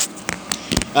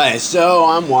Alright, so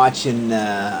I'm watching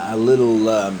a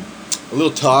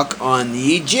little talk on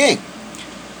the I Ching.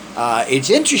 It's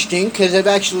interesting because I've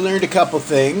actually learned a couple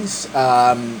things,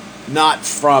 not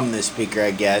from the speaker,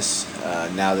 I guess.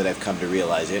 Now that I've come to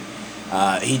realize it,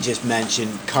 he just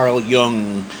mentioned Carl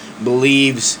Jung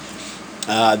believes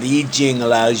the I Ching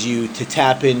allows you to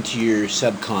tap into your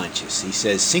subconscious. He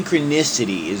says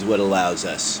synchronicity is what allows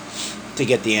us to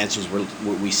get the answers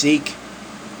we seek.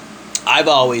 I've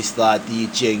always thought the I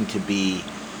Ching to be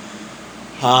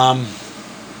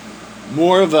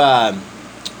more of a,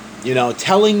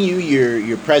 telling you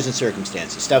your present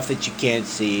circumstances, stuff that you can't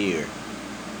see or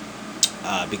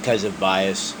because of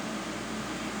bias.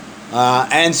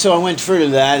 And so I went further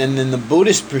than that, and then the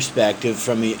Buddhist perspective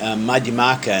from the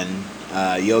Madhyamaka and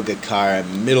Yogacara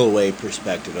middle way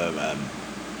perspective of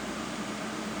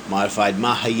modified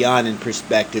Mahayanan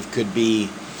perspective could be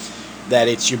that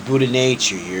it's your Buddha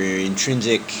nature, your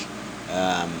intrinsic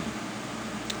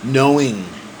knowing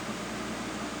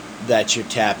that you're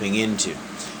tapping into.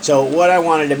 So what I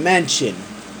wanted to mention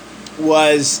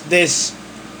was this.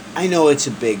 I know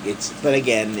but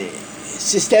again,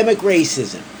 systemic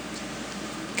racism.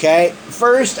 Okay,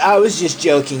 first I was just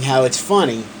joking how it's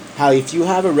funny how if you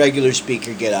have a regular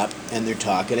speaker get up and they're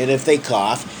talking, and if they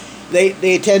cough,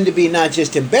 they tend to be not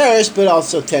just embarrassed, but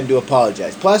also tend to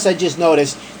apologize. Plus, I just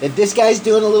noticed that this guy's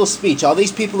doing a little speech. All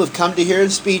these people have come to hear him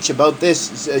speech about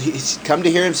this. He's come to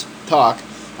hear him talk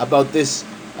about this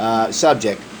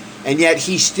subject, and yet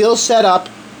he still set up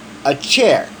a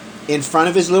chair in front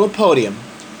of his little podium,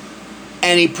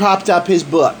 and he propped up his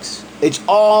books. It's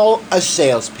all a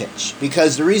sales pitch,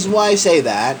 because the reason why I say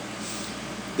that,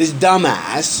 this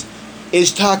dumbass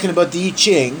is talking about the I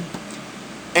Ching,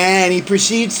 and he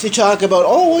proceeds to talk about,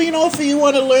 if you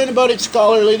want to learn about it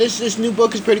scholarly, this new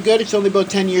book is pretty good. It's only about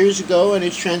 10 years ago, and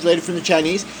it's translated from the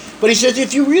Chinese. But he says,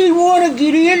 if you really want to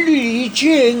get into the I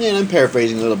Ching, and I'm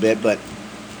paraphrasing a little bit, but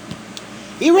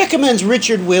he recommends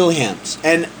Richard Wilhelms,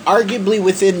 and arguably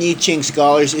within the I Ching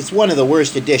scholars, it's one of the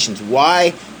worst editions.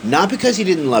 Why? Not because he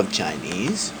didn't love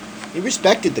Chinese. He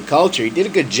respected the culture. He did a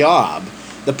good job.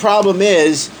 The problem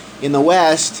is, in the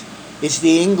West, it's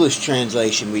the English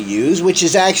translation we use, which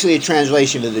is actually a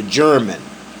translation of the German,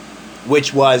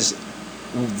 which was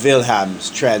Wilhelm's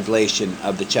translation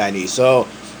of the Chinese. So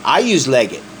I use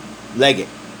Leggett.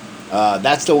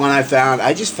 That's the one I found.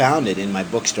 I just found it in my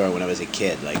bookstore when I was a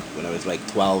kid, when I was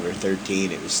 12 or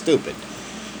 13. It was stupid.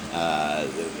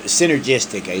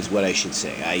 Synergistic is what I should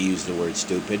say. I use the word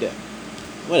stupid.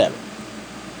 Whatever.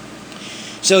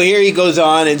 So here he goes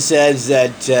on and says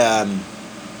that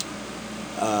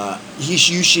you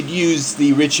should use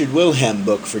the Richard Wilhelm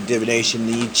book for divination,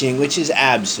 the I Ching, which is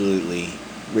absolutely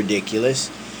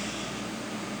ridiculous.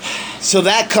 So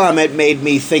that comment made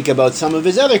me think about some of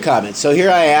his other comments. So here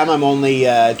I am. I'm only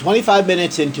 25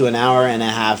 minutes into an hour and a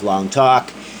half long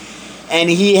talk, and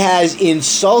he has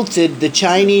insulted the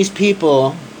Chinese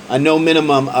people a no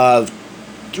minimum of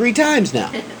 3 times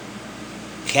now.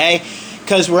 Okay?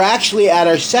 Because we're actually at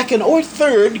our second or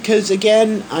third, because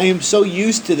again, I am so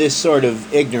used to this sort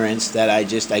of ignorance that I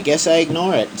guess I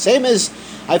ignore it. Same as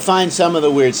I find some of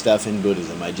the weird stuff in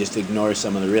Buddhism. I just ignore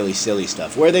some of the really silly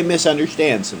stuff, where they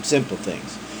misunderstand some simple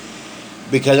things.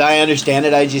 Because I understand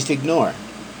it, I just ignore.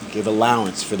 Give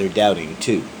allowance for their doubting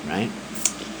too, right?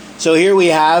 So here we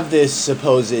have this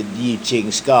supposed I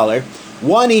Ching scholar.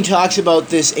 One, he talks about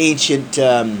this ancient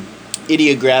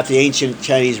ideograph, the ancient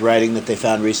Chinese writing that they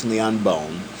found recently on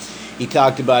bone. He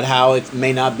talked about how it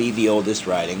may not be the oldest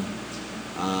writing.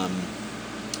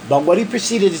 But what he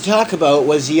proceeded to talk about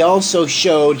was he also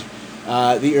showed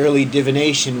the early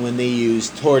divination when they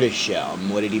used tortoiseshell. And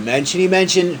what did he mention? He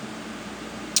mentioned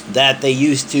that they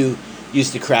used to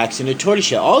use the cracks in a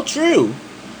tortoiseshell. All true.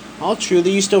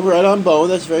 They used to write on bone.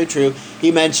 That's very true.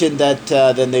 He mentioned that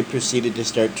then they proceeded to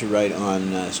start to write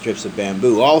on strips of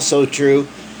bamboo. Also true.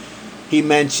 He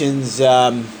mentions,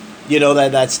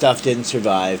 that stuff didn't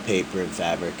survive, paper and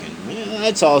fabric, and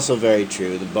that's also very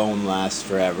true. The bone lasts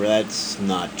forever. That's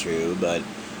not true, but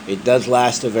it does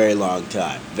last a very long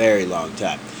time. Very long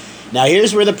time. Now,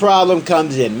 here's where the problem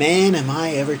comes in. Man, am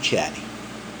I ever chatty.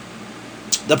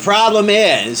 The problem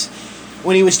is,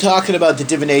 when he was talking about the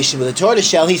divination with the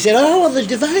tortoiseshell, he said, the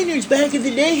diviners back in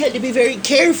the day had to be very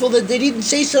careful that they didn't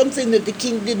say something that the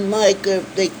king didn't like or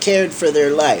they cared for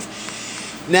their life.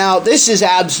 Now, this is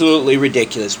absolutely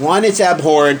ridiculous. One, it's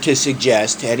abhorrent to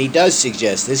suggest, and he does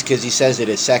suggest this because he says it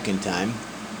a second time.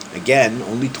 Again,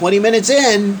 only 20 minutes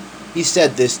in, he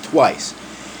said this twice.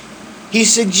 He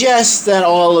suggests that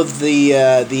all of the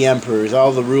emperors,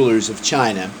 all the rulers of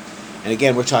China, and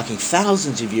again, we're talking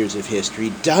thousands of years of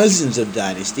history, dozens of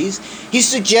dynasties, he's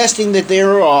suggesting that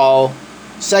they're all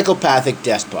psychopathic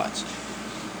despots.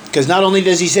 Because not only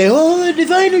does he say, oh, the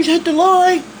diviners had to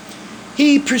lie,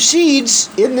 he proceeds,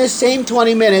 in this same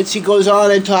 20 minutes, he goes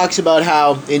on and talks about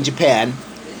how in Japan,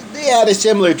 they had a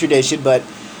similar tradition, but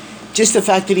just the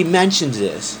fact that he mentions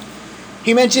this.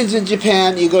 He mentions in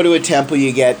Japan, you go to a temple,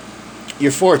 you get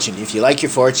your fortune. If you like your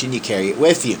fortune, you carry it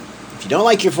with you. If you don't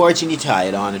like your fortune, you tie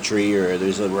it on a tree, or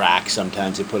there's a rack.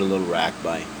 Sometimes they put a little rack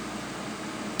by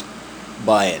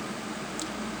it.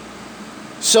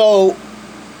 So,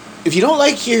 if you don't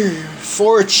like your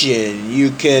fortune,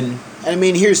 you can... I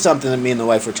mean, here's something that me and the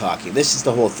wife were talking. This is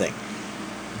the whole thing.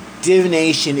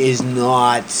 Divination is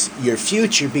not your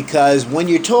future, because when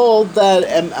you're told that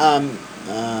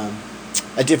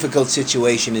a difficult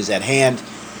situation is at hand,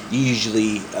 you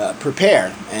usually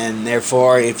prepare. And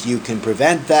therefore, if you can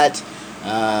prevent that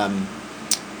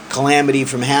calamity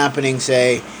from happening,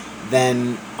 say,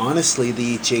 then honestly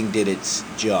the I Ching did its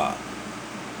job.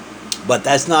 But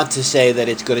that's not to say that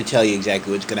it's going to tell you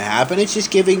exactly what's going to happen. It's just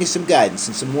giving you some guidance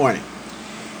and some warning.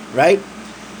 Right?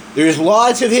 There's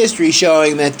lots of history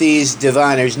showing that these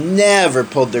diviners never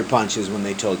pulled their punches when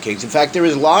they told kings. In fact, there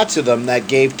was lots of them that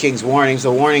gave kings warnings.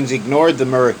 The warnings ignored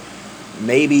them or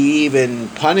maybe even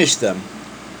punished them.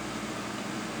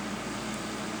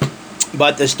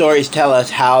 But the stories tell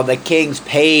us how the kings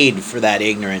paid for that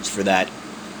ignorance, for that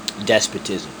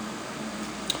despotism.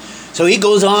 So he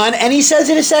goes on and he says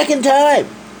it a second time.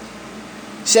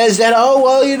 Says that, oh,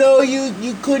 well, you know,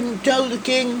 you couldn't tell the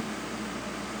king.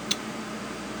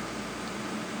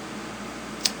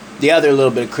 The other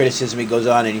little bit of criticism, he goes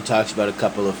on and he talks about a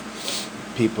couple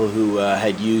of people who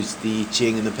had used the I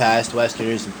Ching in the past,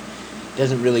 Westerners.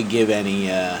 Doesn't really give any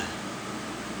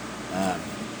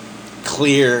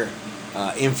clear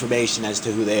information as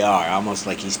to who they are. Almost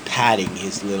like he's padding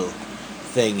his little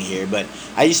thing here. But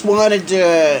I just wanted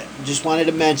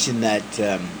to mention that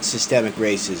systemic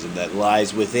racism that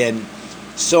lies within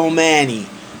so many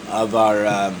of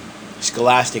our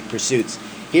scholastic pursuits.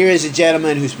 Here is a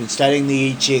gentleman who's been studying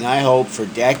the I Ching, I hope, for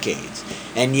decades.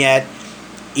 And yet,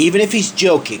 even if he's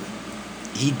joking,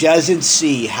 he doesn't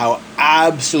see how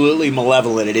absolutely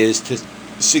malevolent it is to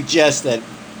suggest that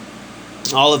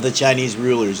all of the Chinese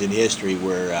rulers in history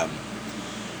were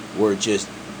just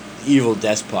evil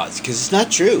despots. Because it's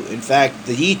not true. In fact,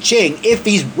 the I Ching, if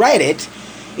he's read it,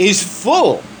 is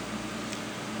full.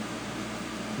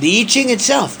 The I Ching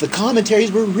itself, the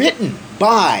commentaries were written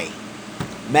by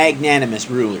magnanimous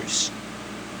rulers.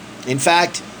 In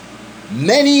fact,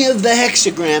 many of the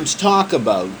hexagrams talk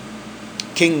about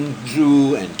King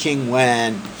Zhu and King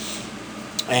Wen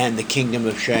and the kingdom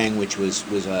of Shang, which was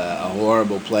a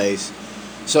horrible place.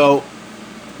 So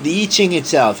the I Ching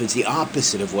itself is the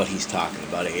opposite of what he's talking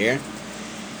about here.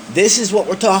 This is what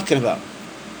we're talking about.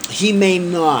 He may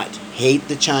not hate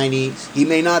the Chinese. He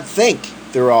may not think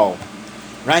they're all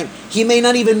right. He may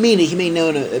not even mean it. He may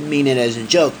mean it as a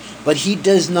joke. But he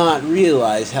does not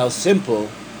realize how simple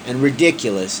and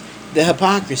ridiculous the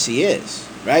hypocrisy is,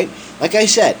 right? Like I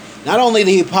said, not only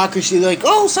the hypocrisy, like,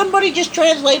 oh, somebody just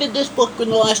translated this book in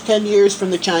the last 10 years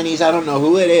from the Chinese. I don't know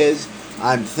who it is.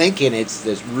 I'm thinking it's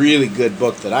this really good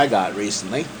book that I got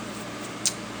recently.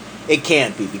 It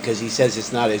can't be, because he says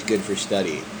it's not as good for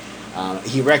studying.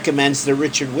 He recommends the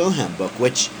Richard Wilhelm book,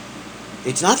 which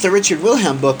it's not the Richard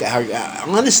Wilhelm book.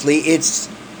 Honestly, it's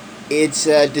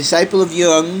a disciple of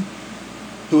Jung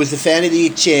who was a fan of the I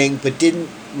Ching but didn't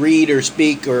read or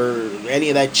speak or any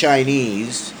of that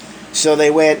Chinese. So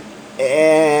they went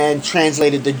and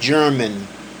translated the German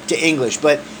to English.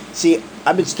 But see,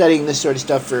 I've been studying this sort of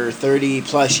stuff for 30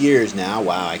 plus years now.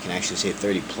 Wow, I can actually say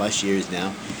 30 plus years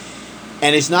now.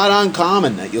 And it's not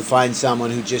uncommon that you'll find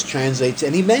someone who just translates.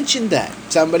 And he mentioned that.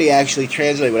 Somebody actually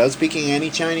translated, without speaking any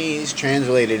Chinese,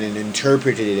 translated and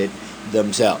interpreted it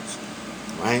themselves.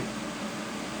 Right?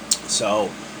 So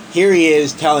here he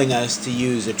is telling us to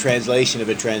use a translation of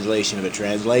a translation of a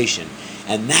translation.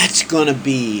 And that's going to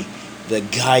be the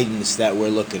guidance that we're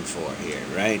looking for here,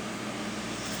 right?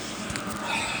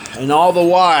 And all the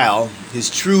while, his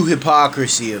true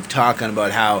hypocrisy of talking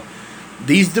about how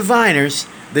these diviners,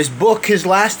 this book has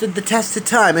lasted the test of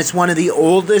time. It's one of the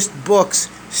oldest books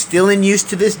still in use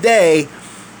to this day.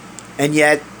 And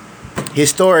yet,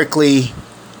 historically,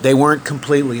 they weren't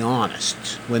completely honest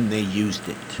when they used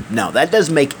it. No, that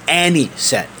doesn't make any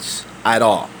sense at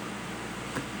all.